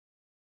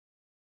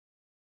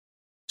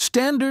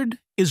Standard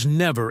is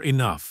never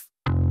enough.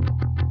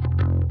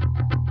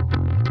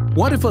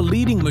 What if a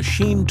leading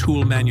machine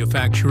tool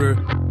manufacturer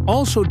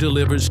also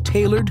delivers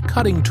tailored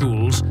cutting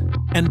tools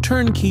and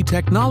turnkey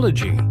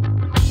technology,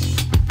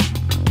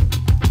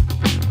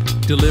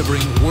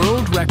 delivering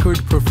world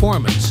record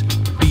performance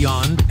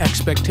beyond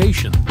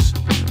expectations?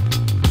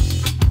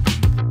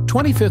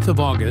 25th of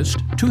August,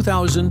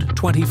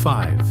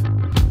 2025.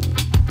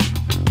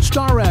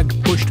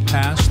 Starrag pushed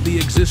past the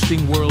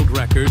existing world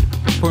record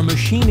for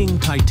machining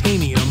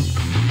titanium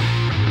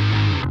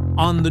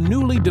on the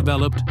newly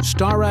developed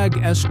Starrag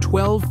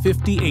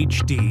S1250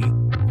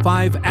 HD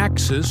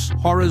 5-axis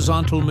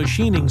horizontal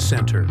machining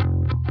center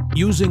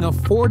using a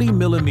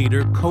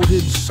 40mm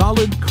coated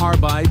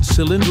solid-carbide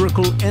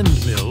cylindrical end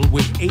mill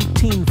with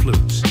 18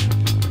 flutes,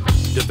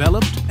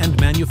 developed and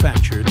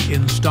manufactured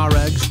in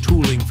Starrag's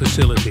tooling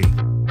facility.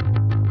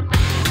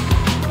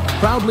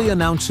 Proudly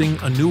announcing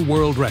a new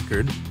world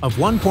record of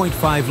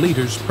 1.5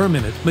 liters per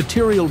minute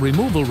material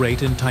removal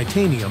rate in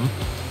titanium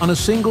on a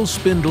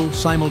single-spindle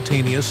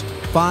simultaneous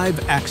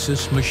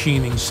 5-axis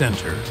machining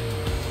center.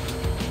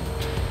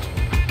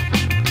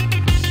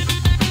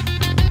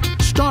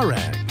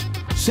 Starrag,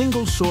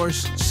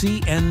 single-source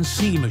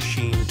CNC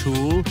machine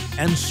tool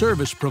and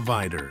service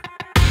provider.